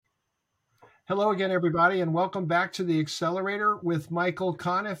Hello again, everybody, and welcome back to the Accelerator with Michael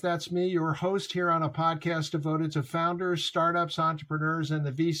Conniff. That's me, your host here on a podcast devoted to founders, startups, entrepreneurs, and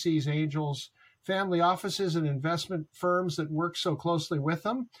the VCs, angels, family offices, and investment firms that work so closely with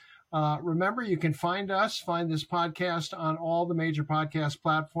them. Remember, you can find this podcast on all the major podcast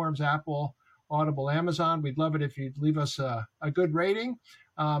platforms, Apple, Audible, Amazon. We'd love it if you'd leave us a good rating.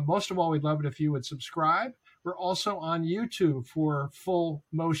 Most of all, we'd love it if you would subscribe. We're also on YouTube for full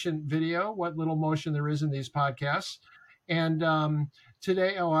motion video, what little motion there is in these podcasts. And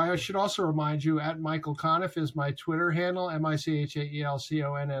today, I should also remind you, at Michael Conniff is my Twitter handle,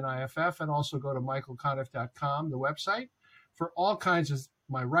 MichaelConniff, and also go to michaelconniff.com, the website, for all kinds of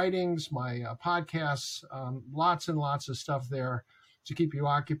my writings, my podcasts, lots and lots of stuff there to keep you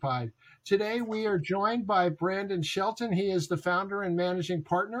occupied. Today, we are joined by Brandon Shelton. He is the founder and managing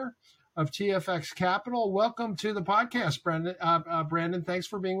partner of TFX Capital. Welcome to the podcast, Brandon. Brandon, thanks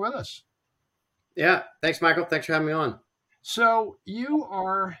for being with us. Yeah, thanks, Michael. Thanks for having me on. So you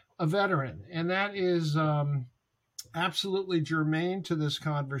are a veteran, and that is absolutely germane to this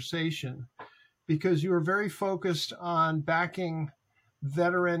conversation because you are very focused on backing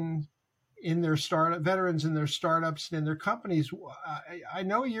veterans in their startups and in their companies. I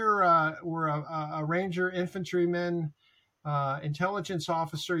know were a Ranger infantryman, intelligence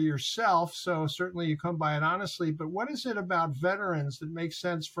officer yourself, so certainly you come by it honestly. But what is it about veterans that makes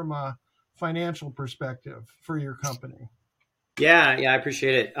sense from a financial perspective for your company? Yeah, I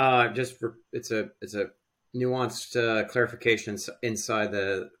appreciate it. It's a nuanced clarification inside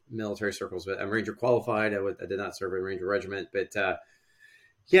the military circles. But I'm Ranger qualified. I did not serve in Ranger regiment, but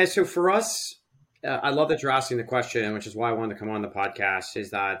so for us, I love that you're asking the question, which is why I wanted to come on the podcast.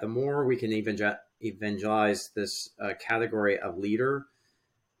 Is that the more we can evangelize this category of leader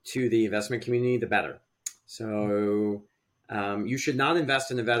to the investment community, the better. So you should not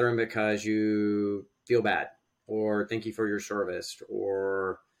invest in a veteran because you feel bad or thank you for your service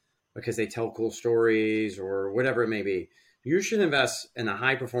or because they tell cool stories or whatever it may be. You should invest in a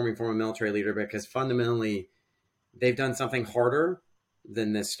high-performing former military leader because fundamentally they've done something harder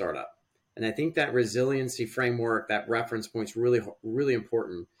than this startup. And I think that resiliency framework, that reference point is really, really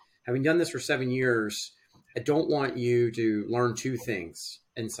important. Having done this for 7 years, I don't want you to learn two things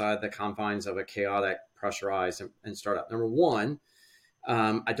inside the confines of a chaotic, pressurized and startup. Number one,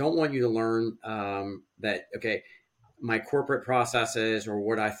 I don't want you to learn that, okay, my corporate processes or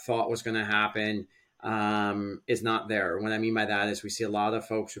what I thought was going to happen is not there. What I mean by that is we see a lot of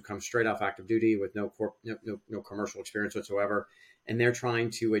folks who come straight off active duty with no commercial experience whatsoever, and they're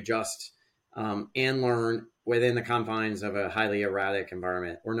trying to adjust and learn within the confines of a highly erratic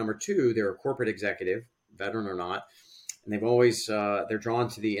environment. Or number two, they're a corporate executive, veteran or not, and they've always, they're drawn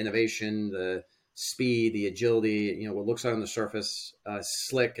to the innovation, the speed, the agility, what looks like on the surface,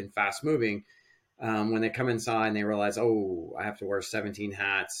 slick and fast moving. When they come inside and they realize, oh, I have to wear 17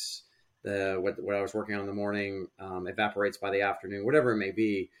 hats. What I was working on in the morning evaporates by the afternoon, whatever it may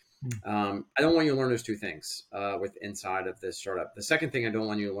be. I don't want you to learn those two things with inside of this startup. The second thing I don't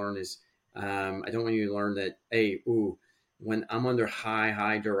want you to learn is I don't want you to learn that, when I'm under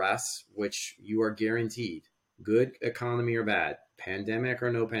high duress, which you are guaranteed, good economy or bad, pandemic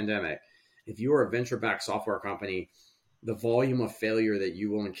or no pandemic, if you are a venture-backed software company, the volume of failure that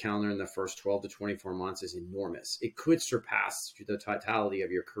you will encounter in the first 12 to 24 months is enormous. It could surpass the totality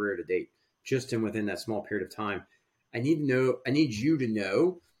of your career to date, just within that small period of time. I need you to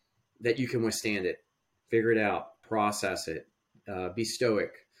know that you can withstand it, figure it out, process it, be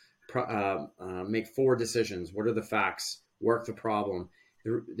stoic, make forward decisions. What are the facts? Work the problem.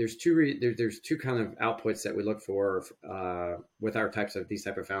 There's two kind of outputs that we look for with these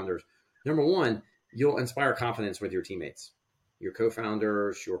type of founders. Number one, you'll inspire confidence with your teammates, your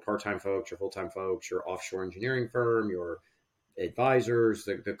co-founders, your part-time folks, your full-time folks, your offshore engineering firm, your advisors,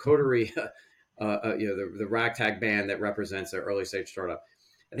 the coterie, the ragtag band that represents an early stage startup.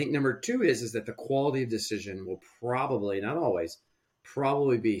 I think number two is that the quality of decision will probably, not always,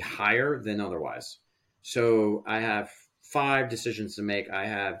 probably be higher than otherwise. So I have 5 decisions to make. I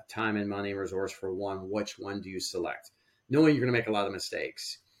have time and money and resource for one. Which one do you select? Knowing you're going to make a lot of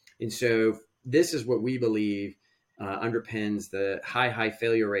mistakes. And so this is what we believe underpins the high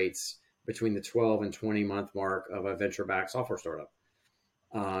failure rates between the 12 and 20 month mark of a venture-backed software startup.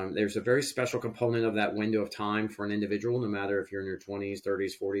 There's a very special component of that window of time for an individual, no matter if you're in your 20s,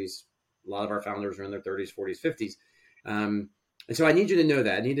 30s, 40s. A lot of our founders are in their 30s, 40s, 50s. And so I need you to know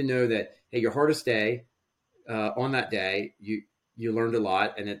that. I need to know that, hey, your hardest day, on that day, you learned a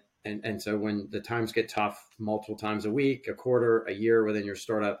lot. And so when the times get tough multiple times a week, a quarter, a year within your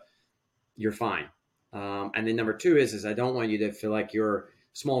startup, you're fine. And then number two is I don't want you to feel like you're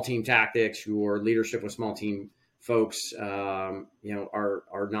small team tactics, your leadership with small team folks, are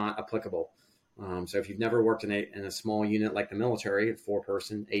not applicable. So if you've never worked in a small unit like the military, a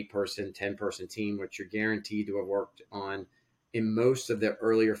 4-person, 8-person, 10-person team, which you're guaranteed to have worked on in most of the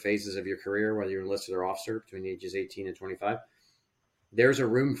earlier phases of your career, whether you're enlisted or officer between the ages 18 and 25, there's a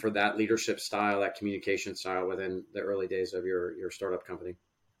room for that leadership style, that communication style within the early days of your startup company.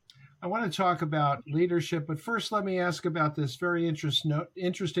 I want to talk about leadership, but first let me ask about this very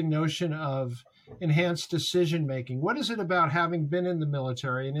interesting notion of enhanced decision making. What is it about having been in the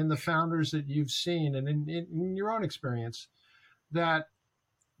military and in the founders that you've seen and in your own experience that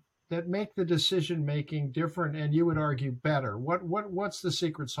make the decision making different and you would argue better? What's the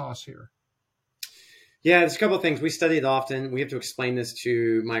secret sauce here? Yeah, there's a couple of things we studied often. We have to explain this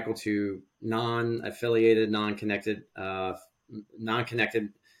to Michael, to non-affiliated, non-connected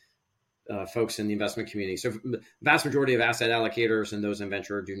folks in the investment community. So the vast majority of asset allocators and those in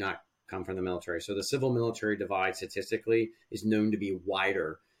venture do not come from the military. So the civil military divide statistically is known to be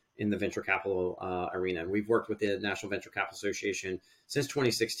wider in the venture capital arena. And we've worked with the National Venture Capital Association since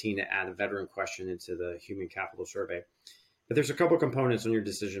 2016 to add a veteran question into the human capital survey. But there's a couple of components on your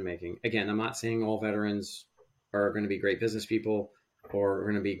decision making. Again, I'm not saying all veterans are going to be great business people or are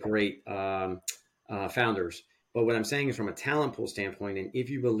going to be great founders. But what I'm saying is from a talent pool standpoint, and if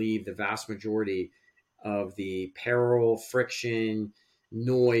you believe the vast majority of the peril, friction,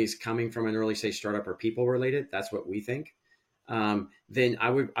 noise coming from an early stage startup are people related, that's what we think, then I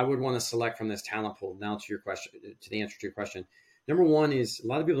would want to select from this talent pool. Now to your question, to the answer to your question. Number one is, a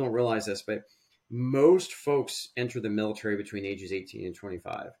lot of people don't realize this, but most folks enter the military between ages 18 and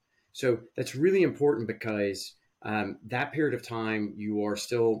 25. So that's really important because that period of time you are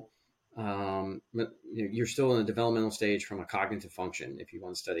still you're still in a developmental stage from a cognitive function. If you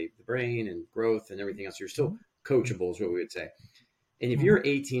want to study the brain and growth and everything else, you're still coachable is what we would say. And if you're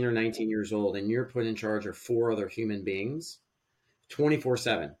 18 or 19 years old and you're put in charge of 4 other human beings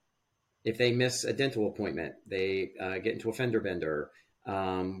 24/7, if they miss a dental appointment, they get into a fender bender,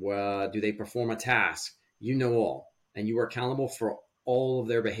 do they perform a task, all, and you are accountable for all of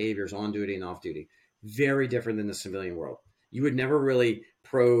their behaviors on duty and off duty. Very different than the civilian world. You would never really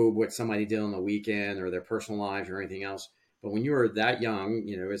probe what somebody did on the weekend or their personal lives or anything else. But when you are that young,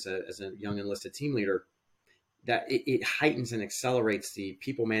 as a young enlisted team leader, that it heightens and accelerates the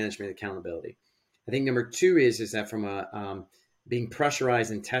people management accountability. I think number 2 is that from a being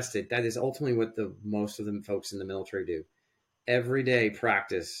pressurized and tested, that is ultimately what most of the folks in the military do. Every day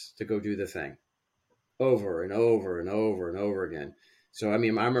practice to go do the thing over and over and over and over again. So, I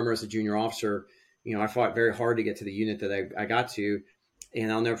remember as a junior officer, I fought very hard to get to the unit that I got to.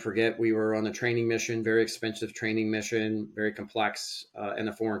 And I'll never forget, we were on a training mission, very expensive training mission, very complex in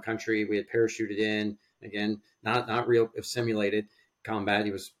a foreign country. We had parachuted in, again, not real, it was simulated combat.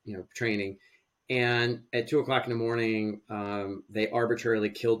 It was, training. And at 2:00 in the morning, they arbitrarily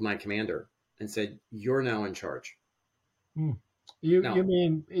killed my commander and said, "You're now in charge." You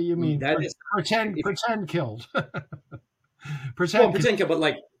mean that is pretend killed. pretend killed, but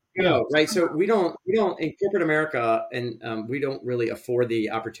right. So we don't in corporate America, and we don't really afford the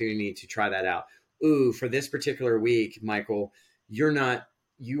opportunity to try that out. Ooh, for this particular week, Michael, you are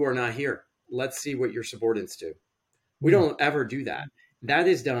not here. Let's see what your subordinates do. We don't ever do that. That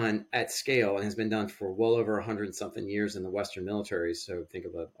is done at scale and has been done for well over 100 something years in the Western militaries. So think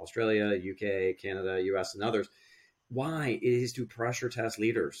about Australia, UK, Canada, US, and others. Why? It is to pressure test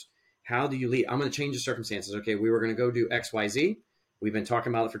leaders. How do you lead? I'm going to change the circumstances. Okay, we were going to go do X, Y, Z. We've been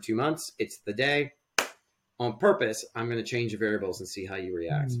talking about it for 2 months. It's the day. On purpose, I'm going to change the variables and see how you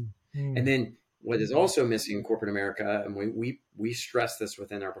react. And then what is also missing in corporate America, and we stress this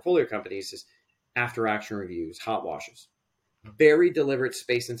within our portfolio companies, is after action reviews, hot washes. Very deliberate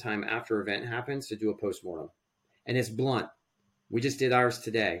space and time after event happens to do a postmortem. And it's blunt. We just did ours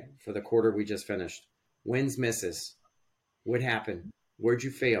today for the quarter we just finished. Wins, misses. What happened? Where'd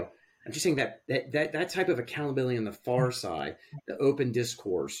you fail? I'm just saying that type of accountability on the far side, the open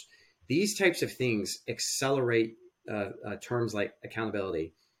discourse, these types of things accelerate terms like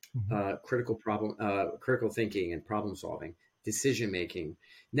accountability, critical thinking and problem solving, decision making.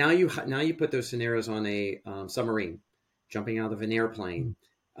 Now you put those scenarios on a submarine, jumping out of an airplane,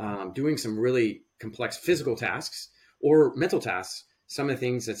 doing some really complex physical tasks or mental tasks. Some of the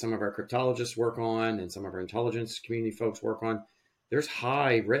things that some of our cryptologists work on and some of our intelligence community folks work on, there's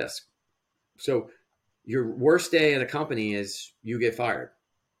high risk. So your worst day at a company is you get fired,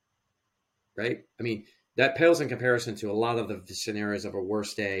 right? That pales in comparison to a lot of the scenarios of a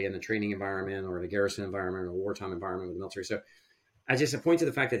worst day in the training environment or in a garrison environment or a wartime environment with the military. So I just point to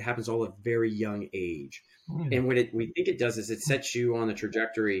the fact that it happens all at a very young age. And what we think it does is it sets you on a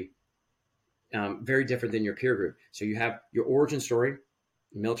trajectory very different than your peer group. So you have your origin story,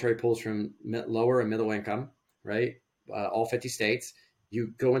 military pulls from lower and middle income, right? All 50 states.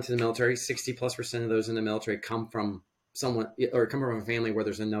 You go into the military, 60+% of those in the military come from someone or come from a family where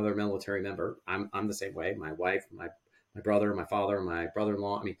there's another military member. I'm the same way. My wife, my brother, my father, my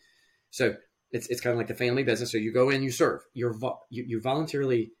brother-in-law. I mean, so it's kind of like the family business. So you go in, you serve, you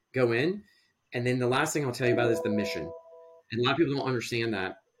voluntarily go in. And then the last thing I'll tell you about is the mission. And a lot of people don't understand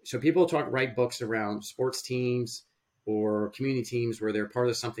that. So people write books around sports teams or community teams where they're part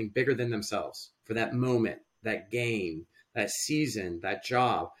of something bigger than themselves for that moment, that game, that season, that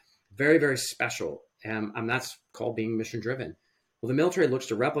job. Very, very special. And that's called being mission driven. Well, the military looks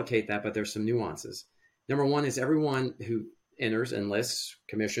to replicate that, but there's some nuances. Number one is everyone who enters, enlists,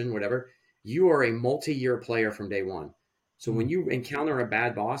 commission, whatever, you are a multi-year player from day one. So when you encounter a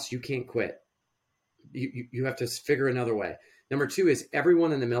bad boss, you can't quit. You have to figure another way. Number two is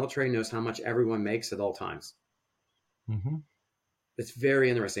everyone in the military knows how much everyone makes at all times. Mm-hmm. It's very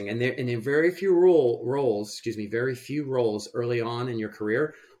interesting. And in very few roles early on in your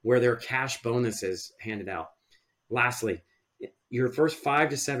career where there are cash bonuses handed out. Lastly, your first 5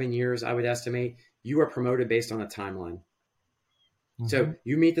 to 7 years, I would estimate, you are promoted based on a timeline. Mm-hmm. So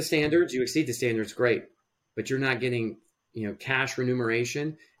you meet the standards, you exceed the standards, great. But you're not getting cash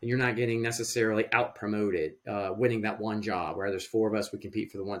remuneration, and you're not getting necessarily out promoted, winning that one job where there's 4 of us, we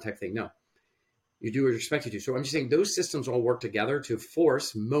compete for the one type thing. No, you do what you're expected to. So I'm just saying those systems all work together to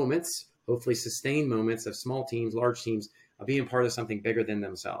force moments, hopefully sustained moments of small teams, large teams, of being part of something bigger than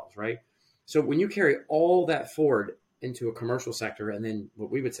themselves, right? So when you carry all that forward into a commercial sector, and then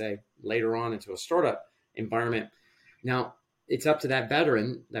what we would say later on into a startup environment, now it's up to that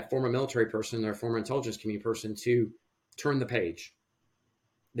veteran, that former military person or former intelligence community person to turn the page.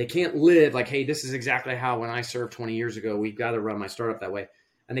 They can't live like, hey, this is exactly how when I served 20 years ago, we've got to run my startup that way.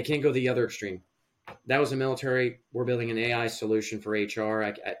 And they can't go the other extreme. That was the military. We're building an AI solution for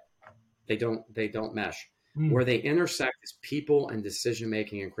HR. They don't mesh. Where they intersect is people and decision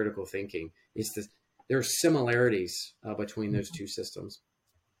making and critical thinking. There are similarities between those two systems.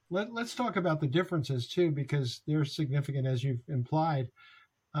 Let's talk about the differences too, because they're significant, as you've implied.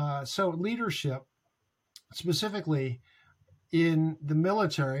 So leadership, specifically in the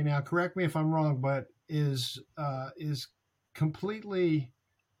military, now correct me if I'm wrong, but is completely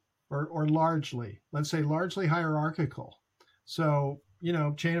or largely, let's say largely hierarchical. So,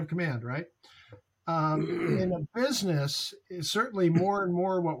 chain of command, right? In a business, certainly more and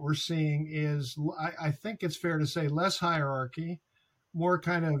more what we're seeing is, I think it's fair to say, less hierarchy, more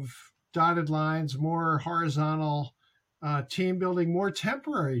kind of dotted lines, more horizontal team building, more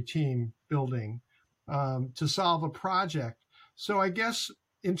temporary team building to solve a project. So I guess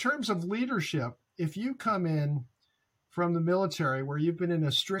in terms of leadership, if you come in from the military where you've been in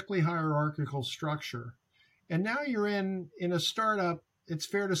a strictly hierarchical structure, and now you're in a startup, it's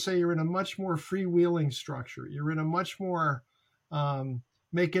fair to say you're in a much more freewheeling structure. You're in a much more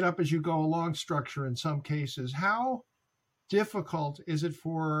make it up as you go along structure in some cases. How difficult is it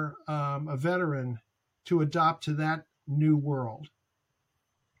for a veteran to adopt to that new world?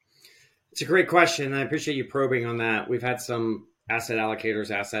 It's a great question. I appreciate you probing on that. We've had some asset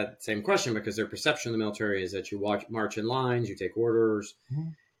allocators ask that same question because their perception of the military is that you march in lines, you take orders. Mm-hmm.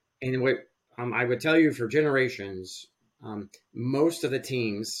 And what I would tell you for generations, most of the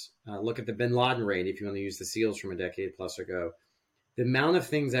teams, look at the Bin Laden raid, if you want to use the SEALs from a decade plus ago, the amount of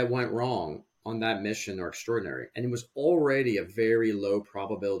things that went wrong on that mission are extraordinary. And it was already a very low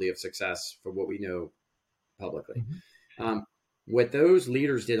probability of success for what we know publicly. Mm-hmm. What those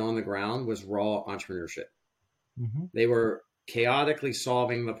leaders did on the ground was raw entrepreneurship. Mm-hmm. They were chaotically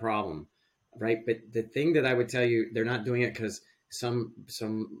solving the problem, right? But the thing that I would tell you, they're not doing it because some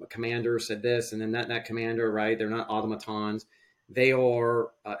commander said this, and then that commander, right? They're not automatons. They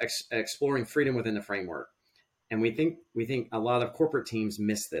are exploring freedom within the framework. And we think a lot of corporate teams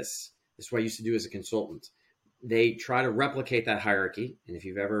miss this. This is what I used to do as a consultant. They try to replicate that hierarchy. And if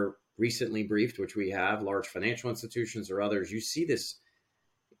you've ever recently briefed, which we have, large financial institutions or others, you see this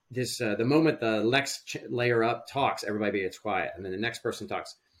the moment the next layer up talks, everybody gets quiet. And then the next person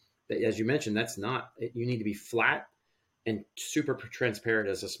talks. As you mentioned, that's not, you need to be flat and super transparent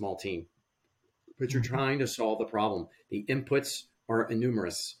as a small team. But you're trying to solve the problem. The inputs are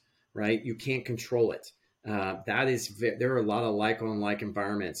numerous, right? You can't control it. There are a lot of like-on-like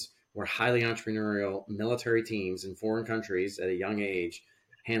environments where highly entrepreneurial military teams in foreign countries at a young age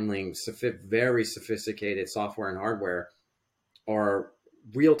handling very sophisticated software and hardware are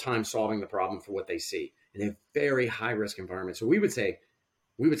real-time solving the problem for what they see. in a very high risk environment. So we would say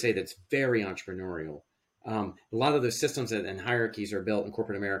that's very entrepreneurial. A lot of those systems and hierarchies are built in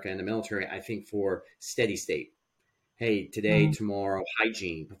corporate America and the military, I think, for steady state. Hey, today, tomorrow,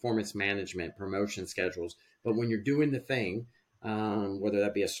 hygiene, performance management, promotion schedules. But when you're doing the thing, whether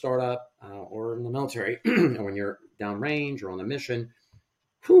that be a startup or in the military, or when you're downrange or on a mission,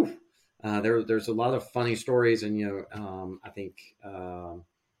 there's a lot of funny stories, and I think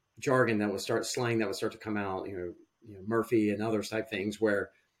jargon that would start slang that would start to come out. Murphy and others type things where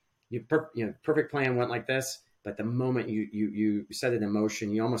perfect plan went like this, but the moment you set it in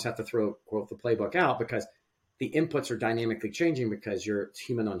motion, you almost have to throw quote the playbook out because the inputs are dynamically changing because you're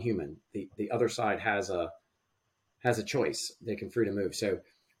human on human. The other side has a choice. They can free to move. So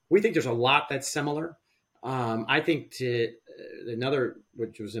we think there's a lot that's similar. I think to another,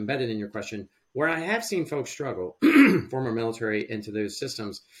 which was embedded in your question, where I have seen folks struggle, former military into those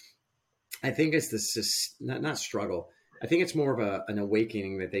systems, I think it's this not struggle. I think it's more of an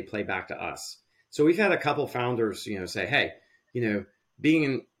awakening that they play back to us. So we've had a couple founders, say, hey,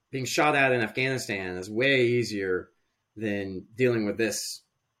 being shot at in Afghanistan is way easier than dealing with this,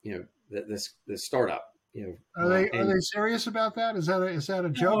 this startup. Are they serious about that? Is that a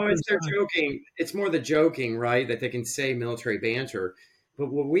joke? No, they're joking. It's more the joking, right? That they can say military banter.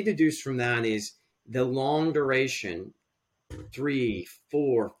 But what we deduce from that is the long duration, 3,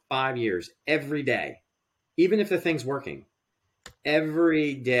 4, 5 years, every day, even if the thing's working,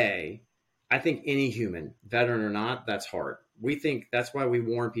 every day. I think any human, veteran or not, that's hard. We think that's why we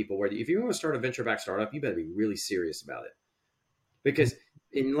warn people where if you want to start a venture-backed startup, you better be really serious about it. Because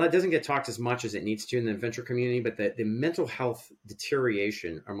it doesn't get talked as much as it needs to in the venture community, but the mental health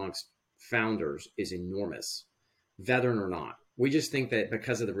deterioration amongst founders is enormous, veteran or not. We just think that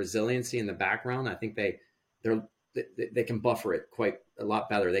because of the resiliency in the background, I think they can buffer it quite a lot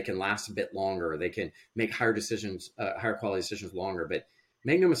better. They can last a bit longer. They can make higher quality decisions longer. But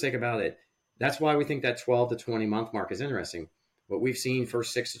make no mistake about it, that's why we think that 12 to 20 month mark is interesting. What we've seen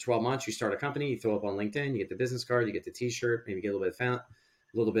first 6 to 12 months, you start a company, you throw up on LinkedIn, you get the business card, you get the t-shirt, maybe get a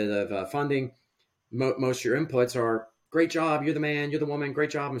little bit of funding. Most of your inputs are, great job, you're the man, you're the woman, great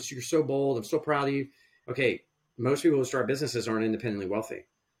job, you're so bold, I'm so proud of you. Okay, most people who start businesses aren't independently wealthy.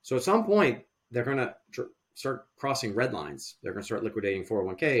 So at some point, they're going to start crossing red lines. They're going to start liquidating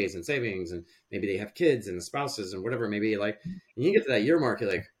 401ks and savings, and maybe they have kids and spouses and whatever it may be. And you get to that year mark,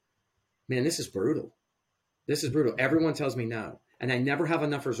 you're like, man, this is brutal. This is brutal. Everyone tells me no. And I never have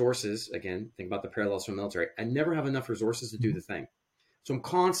enough resources. Again, think about the parallels from the military. I never have enough resources to do the thing. So I'm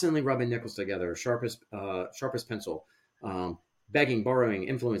constantly rubbing nickels together, sharpest pencil, begging, borrowing,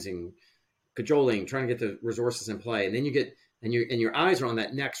 influencing, cajoling, trying to get the resources in play. And then you get, and your eyes are on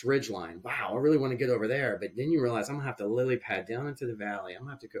that next ridge line. Wow, I really want to get over there. But then you realize I'm going to have to lily pad down into the valley. I'm going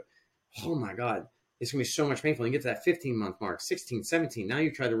to have to go, oh my God, it's going to be so much painful. You get to that 15-month mark, 16, 17. Now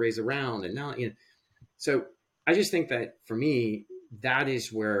you try to raise around. And now, so I just think that for me, that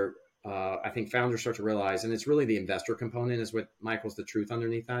is where I think founders start to realize, and it's really the investor component is what Michael's the truth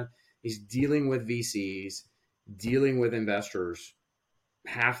underneath that. He's dealing with VCs, dealing with investors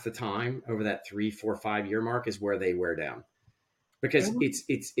half the time over that 3, 4, 5 year mark is where they wear down. Because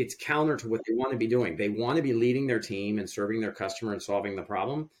it's counter to what they want to be doing. They want to be leading their team and serving their customer and solving the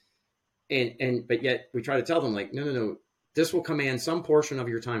problem. But yet we try to tell them no, this will command some portion of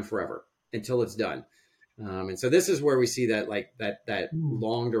your time forever until it's done. And so this is where we see that that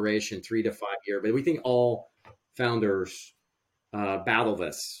long duration, 3 to 5 year, but we think all founders battle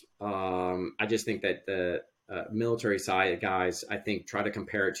this. I just think that the military side guys, I think, try to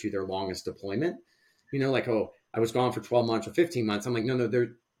compare it to their longest deployment, I was gone for 12 months or 15 months. I'm like, no,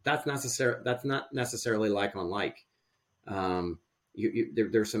 that's not necessarily like on like.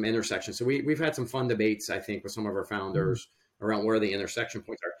 There's some intersections. So we've had some fun debates, I think, with some of our founders around where the intersection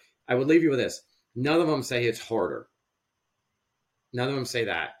points are. I would leave you with this. None of them say it's harder. None of them say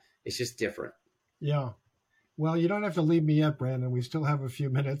that. It's just different. Yeah. Well, you don't have to leave me yet, Brandon. We still have a few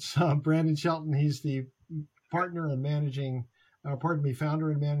minutes. Brandon Shelton, he's the founder and managing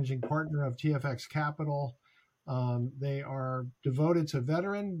partner of TFX Capital. They are devoted to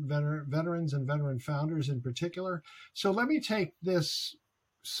veterans and veteran founders in particular. So let me take this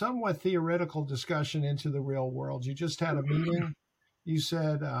somewhat theoretical discussion into the real world. You just had a meeting. You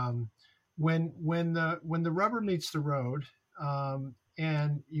said when the rubber meets the road,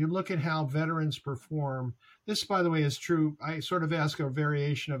 and you look at how veterans perform. This, by the way, is true. I sort of ask a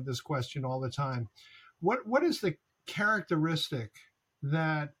variation of this question all the time. What is the characteristic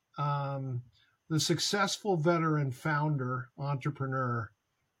that the successful veteran founder entrepreneur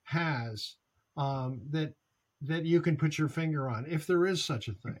has that you can put your finger on, if there is such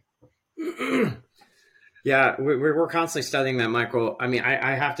a thing? Yeah, we're constantly studying that, Michael. I mean,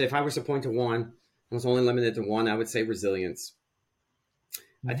 I have to, if I was to point to one, I was only limited to one, I would say resilience.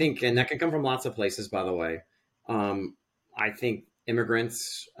 I Mhm. think, and that can come from lots of places, by the way. I think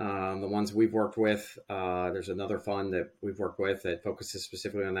immigrants, the ones we've worked with, there's another fund that we've worked with that focuses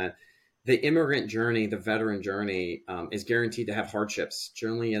specifically on that. The immigrant journey, the veteran journey, is guaranteed to have hardships,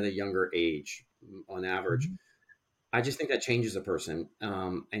 generally at a younger age, on average. Mhm. I just think that changes a person.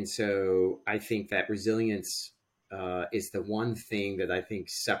 And so I think that resilience is the one thing that I think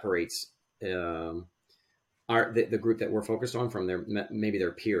separates the group that we're focused on from their maybe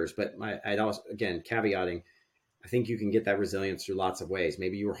their peers. But I'd also, again, caveating, I think you can get that resilience through lots of ways.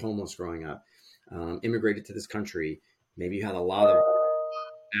 Maybe you were homeless growing up, immigrated to this country. Maybe you had a lot of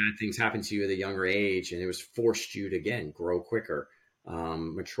bad things happen to you at a younger age, and it was forced you to again grow quicker,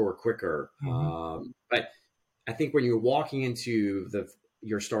 mature quicker. Mhm. But I think when you're walking into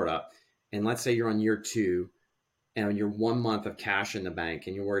your startup, and let's say you're on year two, and you're 1 month of cash in the bank,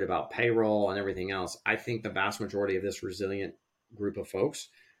 and you're worried about payroll and everything else, I think the vast majority of this resilient group of folks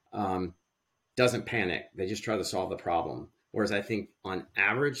um, doesn't panic. They just try to solve the problem. Whereas I think on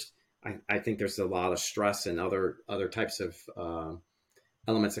average, I think there's a lot of stress and other types of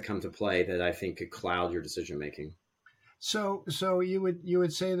elements that come to play that I think could cloud your decision making. So you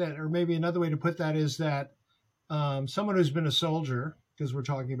would say that, or maybe another way to put that is that someone who's been a soldier, because we're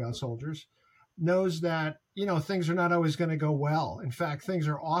talking about soldiers, knows that things are not always going to go well. In fact, things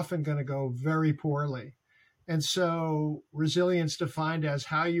are often going to go very poorly. And so resilience defined as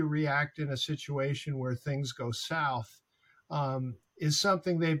how you react in a situation where things go south is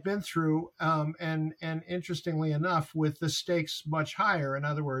something they've been through. And interestingly enough, with the stakes much higher. In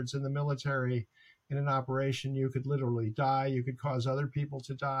other words, in the military, in an operation, you could literally die. You could cause other people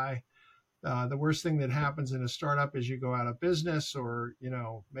to die. The worst thing that happens in a startup is you go out of business, or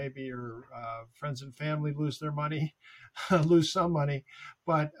maybe your friends and family lose their money, lose some money.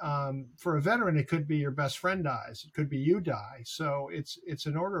 But for a veteran, it could be your best friend dies. It could be you die. So it's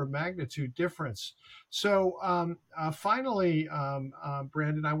an order of magnitude difference. So finally,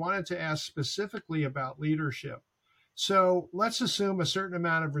 Brandon, I wanted to ask specifically about leadership. So let's assume a certain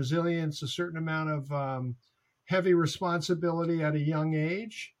amount of resilience, a certain amount of heavy responsibility at a young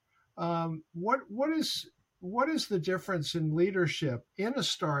age. What is the difference in leadership in a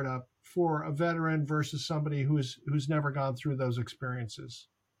startup for a veteran versus somebody who's never gone through those experiences?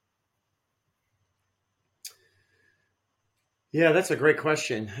 Yeah, that's a great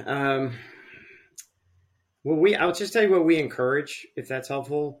question. I'll just tell you what we encourage, if that's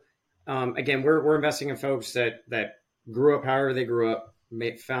helpful. Again, we're investing in folks that grew up however they grew up,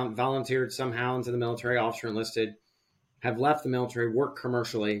 found volunteered somehow into the military, officer enlisted, have left the military, worked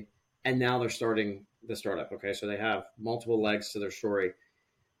commercially, and now they're starting the startup. Okay, so they have multiple legs to their story.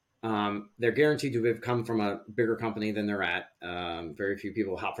 They're guaranteed to have come from a bigger company than they're at. Very few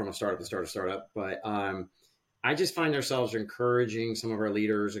people hop from a startup to start a startup, but I just find ourselves encouraging some of our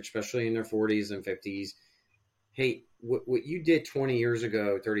leaders, especially in their 40s and 50s. Hey, what you did 20 years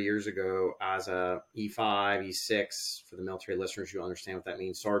ago, 30 years ago as a E5, E6, for the military listeners, you understand what that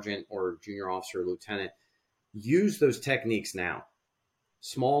means, sergeant or junior officer, lieutenant, use those techniques now.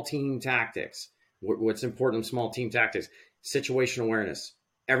 Small team tactics. What's important in small team tactics? Situational awareness.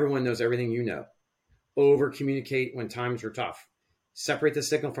 Everyone knows everything you know. Over communicate when times are tough. Separate the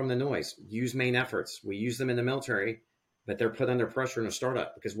signal from the noise. Use main efforts. We use them in the military, but they're put under pressure in a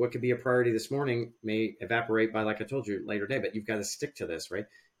startup because what could be a priority this morning may evaporate by, like I told you, later day. But you've got to stick to this, right?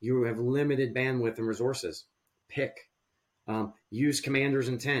 You have limited bandwidth and resources. Pick. Use commander's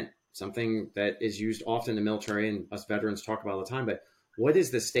intent, something that is used often in the military and us veterans talk about all the time. But what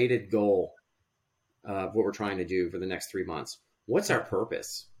is the stated goal of what we're trying to do for the next 3 months? What's our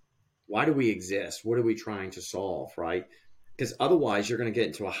purpose? Why do we exist? What are we trying to solve, right? Because otherwise you're going to get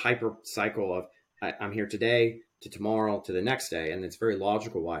into a hyper cycle of I'm here today to tomorrow to the next day. And it's very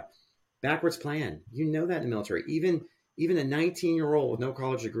logical why. Backwards plan. You know that in the military. Even a 19-year-old with no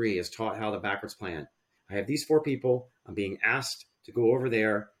college degree is taught how to backwards plan. I have these 4 people. I'm being asked to go over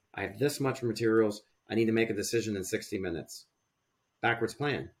there. I have this much materials. I need to make a decision in 60 minutes. Backwards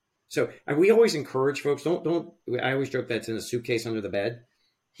plan. So we always encourage folks, don't, I always joke that it's in a suitcase under the bed.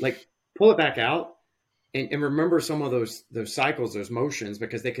 Like pull it back out and remember some of those cycles, those motions,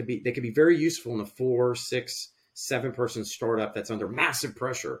 because they could be very useful in a 4, 6, 7 person startup that's under massive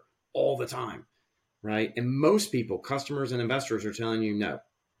pressure all the time. Right. And most people, customers and investors, are telling you no,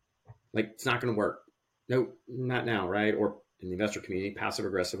 like it's not going to work. No, not now. Right. Or in the investor community, passive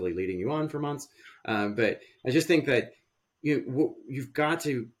aggressively leading you on for months. But I just think that you've got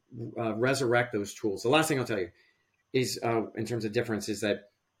to resurrect those tools. The last thing I'll tell you is in terms of difference is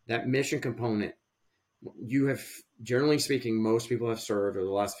that mission component. you have, generally speaking, most people have served over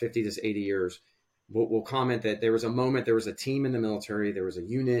the last 50 to 80 years will comment that there was a moment, there was a team in the military, there was a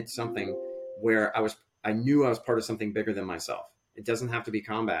unit, something where I knew I was part of something bigger than myself. It doesn't have to be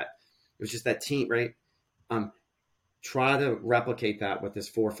combat. It was just that team, right? Try to replicate that with this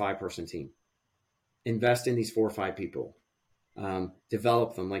 4 or 5 person team. Invest in these 4 or 5 people.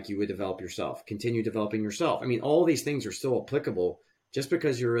 Develop them like you would develop yourself. Continue developing yourself. I mean, all these things are still applicable just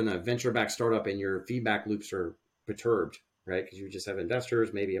because you're in a venture-backed startup and your feedback loops are perturbed, right? Because you just have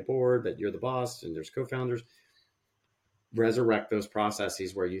investors, maybe a board, but you're the boss and there's co-founders. Resurrect those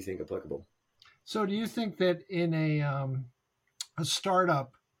processes where you think applicable. So do you think that in a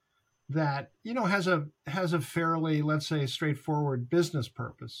startup that, has a fairly, let's say, straightforward business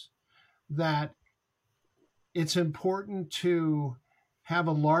purpose, that it's important to have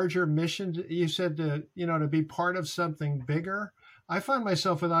a larger mission? You said to be part of something bigger. I find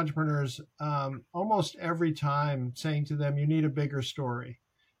myself with entrepreneurs almost every time saying to them, you need a bigger story.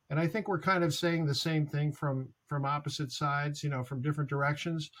 And I think we're kind of saying the same thing from opposite sides, from different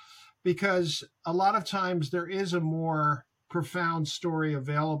directions, because a lot of times there is a more profound story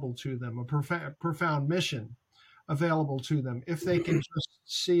available to them, a profound mission available to them if they can just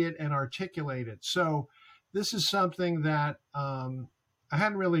see it and articulate it. So this is something that I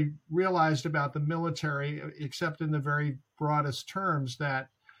hadn't really realized about the military, except in the very broadest terms, that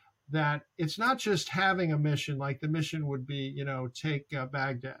it's not just having a mission, like the mission would be, take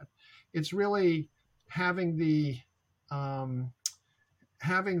Baghdad. It's really having the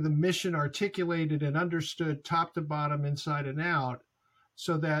mission articulated and understood top to bottom, inside and out,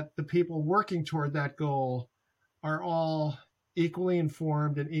 so that the people working toward that goal are all equally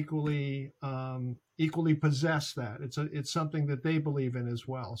informed and equally possess that. It's something that they believe in as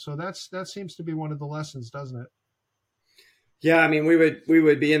well. So that seems to be one of the lessons, doesn't it? Yeah, I mean, we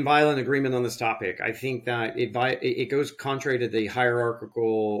would be in violent agreement on this topic. I think that it goes contrary to the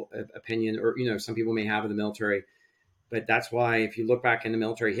hierarchical opinion, or some people may have in the military. But that's why, if you look back in the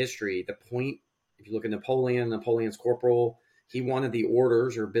military history, the point, if you look at Napoleon's corporal, he wanted the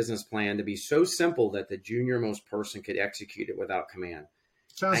orders or business plan to be so simple that the junior most person could execute it without command.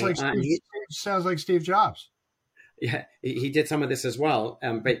 Sounds like Steve Jobs. Yeah, he did some of this as well.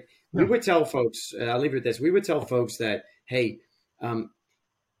 But we would tell folks, I'll leave it at this. We would tell folks that, hey,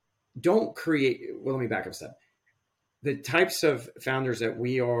 don't create. Well, let me back up a step. The types of founders that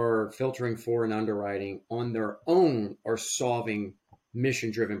we are filtering for and underwriting on their own are solving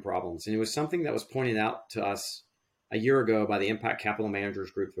mission-driven problems. And it was something that was pointed out to us a year ago by the Impact Capital Managers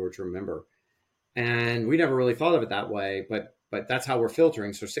Group, which remember. And we never really thought of it that way, but that's how we're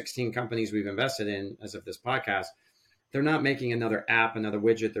filtering. So 16 companies we've invested in as of this podcast, they're not making another app, another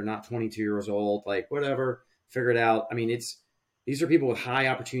widget. They're not 22 years old, like whatever, figure it out. I mean, these are people with high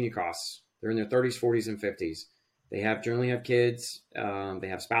opportunity costs. They're in their 30s, 40s, and 50s. They generally have kids. They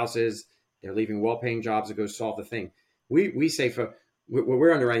have spouses. They're leaving well-paying jobs to go solve the thing. We say what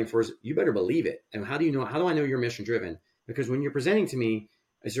we're underwriting for is you better believe it. And how do I know you're mission driven? Because when you're presenting to me,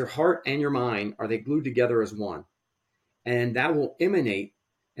 is your heart and your mind, are they glued together as one? And that will emanate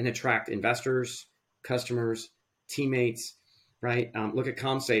and attract investors, customers, teammates, right? Look at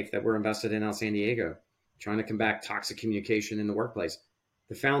ComSafe that we're invested in out of San Diego, trying to combat toxic communication in the workplace.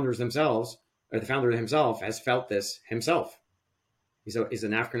 The founders themselves, or the founder himself, has felt this himself. He's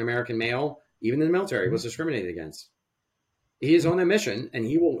an African-American male, even in the military, was discriminated against. He is on a mission, and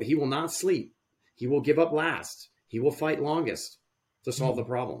he will not sleep. He will give up last. He will fight longest to solve the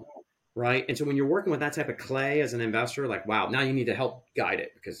problem, right? And so when you're working with that type of clay as an investor, like, wow, now you need to help guide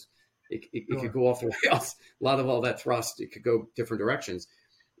it, because it could go off the rails. A lot of all that thrust, it could go different directions.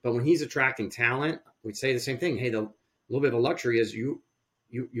 But when he's attracting talent, we'd say the same thing. Hey, the little bit of a luxury is you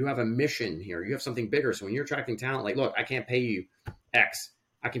have a mission here. You have something bigger. So when you're attracting talent, like, look, I can't pay you X.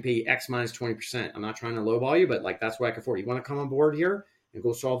 I can pay you X minus 20%. I'm not trying to lowball you, but like, that's what I can afford. You want to come on board here and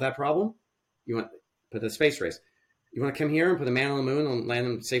go solve that problem? You want to put the space race? You want to come here and put a man on the moon and land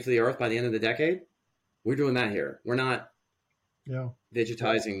him safely to Earth by the end of the decade? We're doing that here. We're not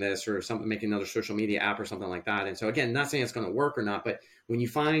digitizing this or something, making another social media app or something like that. And so again, not saying it's going to work or not, but when you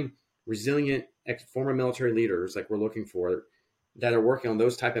find resilient former military leaders like we're looking for that are working on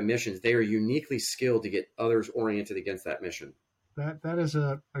those type of missions, they are uniquely skilled to get others oriented against that mission. That is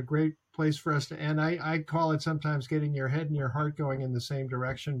a great place for us to end. I call it sometimes getting your head and your heart going in the same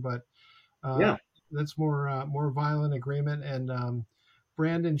direction, but that's more violent agreement. And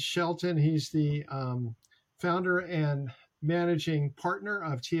Brandon Shelton, he's the founder and managing partner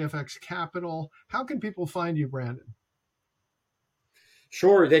of TFX Capital. How can people find you, Brandon?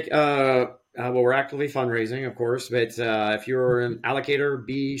 Sure. Well, we're actively fundraising, of course, but if you're an allocator,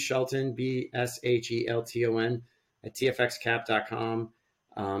 B Shelton, BSHELTON at TFXCap.com.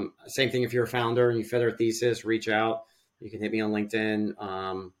 Same thing if you're a founder and you fit our thesis, reach out. You can hit me on LinkedIn,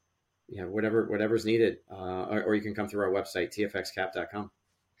 whatever's needed, or you can come through our website, TFXCap.com.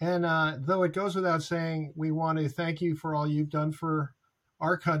 And though it goes without saying, we want to thank you for all you've done for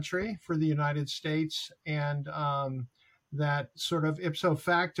our country, for the United States, and that sort of ipso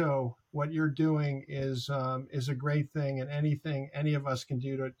facto, what you're doing is a great thing, and anything any of us can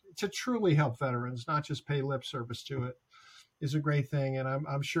do to truly help veterans, not just pay lip service to it, is a great thing. And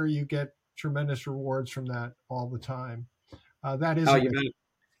I'm sure you get tremendous rewards from that all the time. That is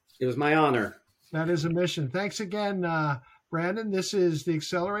it was my honor. That is a mission. Thanks again, Brandon. This is the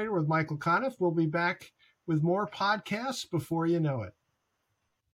Accelerator with Michael Conniff. We'll be back with more podcasts before you know it.